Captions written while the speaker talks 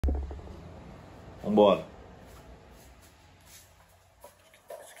Vambora.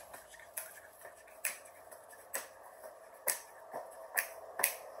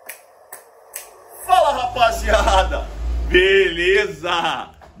 Fala, rapaziada! Beleza?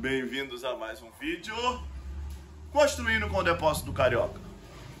 Bem-vindos a mais um vídeo Construindo com o Depósito do Carioca.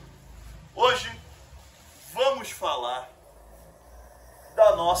 Hoje vamos falar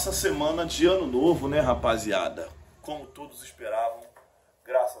da nossa semana de ano novo, né, rapaziada? Como todos esperavam,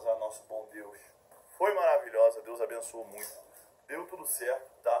 graças a nosso bom Deus. Foi maravilhosa, Deus abençoou muito. Deu tudo certo,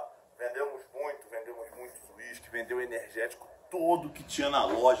 tá? Vendemos muito uísque, vendeu energético todo que tinha na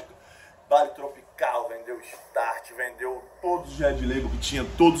loja. Vale Tropical, vendeu Start, vendeu todos os Red Label que tinha,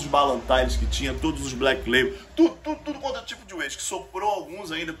 todos os Ballantines que tinha, todos os Black Label, tudo quanto é tipo de uísque. Soprou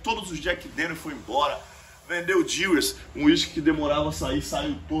alguns ainda, todos os Jack Daniel foi embora. Vendeu Dealers, um uísque que demorava a sair,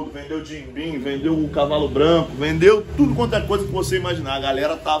 saiu todo. Vendeu Jim Beam, vendeu o Cavalo Branco, vendeu tudo quanto é coisa que você imaginar. A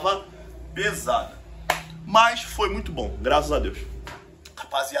galera tava pesada, mas foi muito bom, graças a Deus.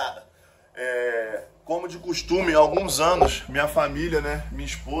 Rapaziada, como de costume, há alguns anos, minha família, né, minha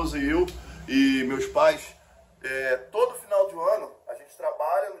esposa e eu e meus pais, todo final de ano, a gente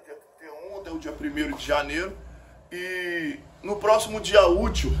trabalha no dia 31 até o dia 1º de janeiro, e no próximo dia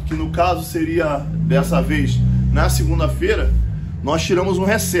útil, que no caso seria, dessa vez, na segunda-feira, nós tiramos um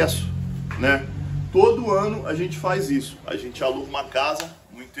recesso, né? Todo ano a gente faz isso, a gente aluga uma casa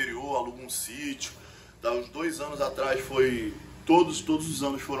no interior, aluga um sítio. Uns 2 anos atrás foi, todos os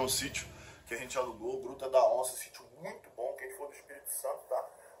anos foram sítio que a gente alugou, Gruta da Onça, sítio muito bom, quem for do Espírito Santo, tá?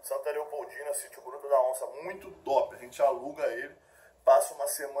 Santa Leopoldina, sítio Gruta da Onça, muito top, a gente aluga ele, passa uma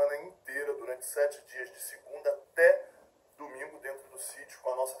semana inteira, durante 7 dias, de segunda até domingo, dentro do sítio,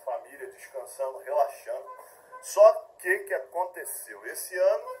 com a nossa família, descansando, relaxando. Só que aconteceu? Esse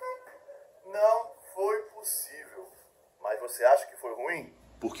ano não foi possível. Mas você acha que foi ruim?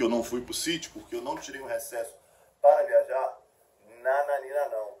 Porque eu não fui pro sítio? Porque eu não tirei um recesso para viajar? Nananina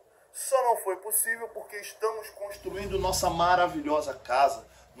não. Só não foi possível porque estamos construindo nossa maravilhosa casa,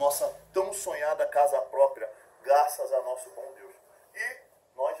 nossa tão sonhada casa própria, graças a nosso bom Deus. E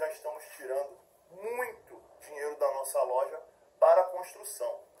nós já estamos tirando muito dinheiro da nossa loja para a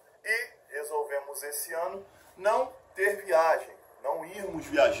construção. E resolvemos esse ano não ter viagem, não irmos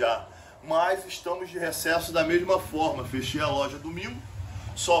viajar, mas estamos de recesso da mesma forma. Fechei a loja domingo,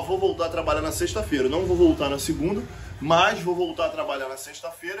 só vou voltar a trabalhar na sexta-feira. Não vou voltar na segunda, mas vou voltar a trabalhar na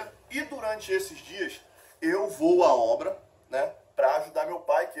sexta-feira. E durante esses dias eu vou à obra, né, para ajudar meu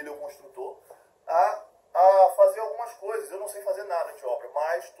pai, que ele é o construtor, a fazer algumas coisas. Eu não sei fazer nada de obra,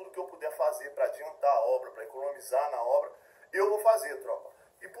 mas tudo que eu puder fazer para adiantar a obra, para economizar na obra, eu vou fazer, tropa.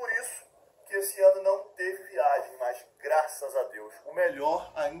 E por isso que esse ano não teve viagem, mas graças a Deus, o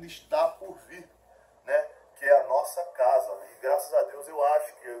melhor ainda está por vir, né? Que é a nossa casa. E graças a Deus eu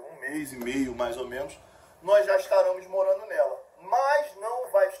acho que 1 mês e meio, mais ou menos, nós já estaremos morando nela. Mas não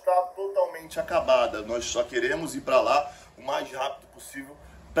vai estar totalmente acabada. Nós só queremos ir para lá o mais rápido possível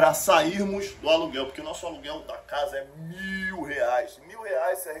para sairmos do aluguel, porque o nosso aluguel da casa é R$1.000.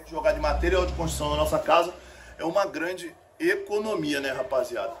 R$1.000, se a gente jogar de material de construção na nossa casa, é uma grande economia, né,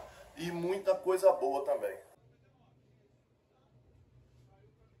 rapaziada? E muita coisa boa também.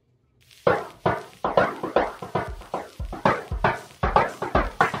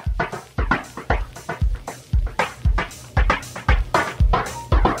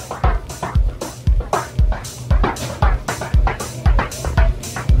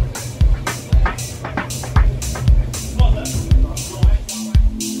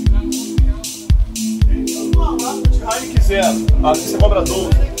 Aqui você cobra 12.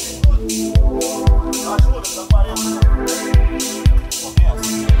 Ajuda, desaparece.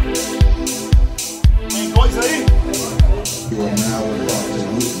 Tem 2 aí?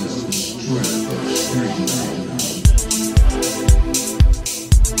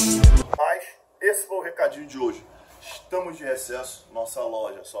 Mas esse foi o recadinho de hoje. Estamos de recesso. Nossa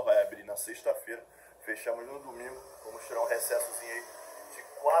loja só vai abrir na sexta-feira. Fechamos no domingo. Vamos tirar um recessozinho aí de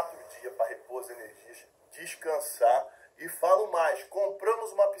 4 dias para repor as energias, descansar. E falo mais,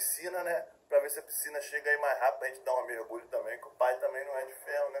 compramos uma piscina, né? Pra ver se a piscina chega aí mais rápido, a gente dá um mergulho também, que o pai também não é de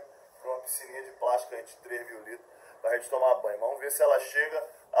ferro, né? Uma piscininha de plástico aí de 3.000 litros pra gente tomar banho. Vamos ver se ela chega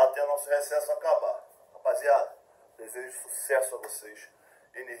até o nosso recesso acabar. Rapaziada, desejo sucesso a vocês.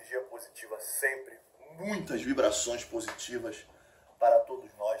 Energia positiva sempre. Muitas vibrações positivas para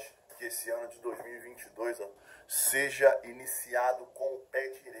todos nós. Que esse ano de 2022 seja iniciado com o pé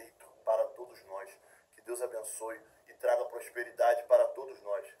direito para todos nós. Que Deus abençoe e traga prosperidade para todos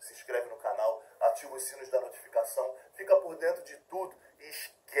nós. Se inscreve no canal, ativa os sinos da notificação, fica por dentro de tudo e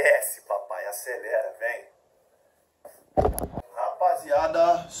esquece, papai, acelera, vem. Rapaz.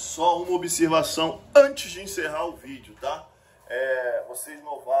 Rapaziada, só uma observação antes de encerrar o vídeo, tá? Vocês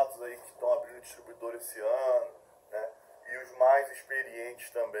novatos aí que estão abrindo distribuidor esse ano, né? E os mais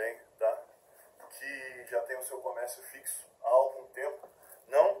experientes também, tá? Que já tem o seu comércio fixo há algum tempo,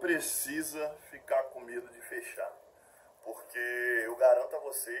 não precisa ficar com medo de fechar. Porque eu garanto a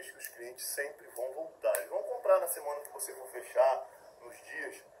vocês que os clientes sempre vão voltar. Eles vão comprar na semana que você for fechar, nos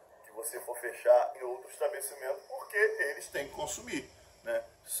dias que você for fechar em outro estabelecimento, porque eles têm que consumir, né?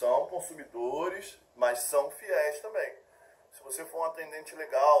 São consumidores, mas são fiéis também. Se você for um atendente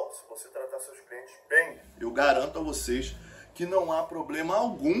legal, se você tratar seus clientes bem, eu garanto a vocês que não há problema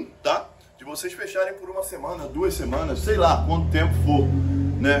algum, tá? De vocês fecharem por uma semana, 2 semanas, sei lá quanto tempo for,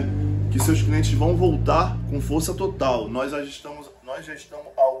 né? Que seus clientes vão voltar com força total. Nós já estamos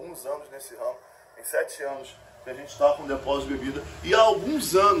há alguns anos nesse ramo, em 7 anos que a gente está com depósito de bebida, e há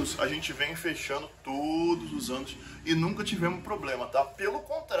alguns anos a gente vem fechando todos os anos e nunca tivemos problema, tá? Pelo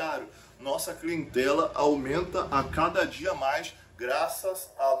contrário, nossa clientela aumenta a cada dia mais,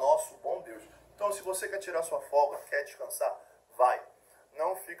 graças a nosso bom Deus. Então, se você quer tirar sua folga, quer descansar, vai.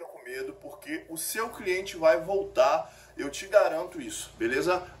 Não fica com medo, porque o seu cliente vai voltar, eu te garanto isso,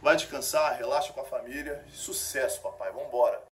 beleza? Vai descansar, relaxa com a família, sucesso, papai, vambora!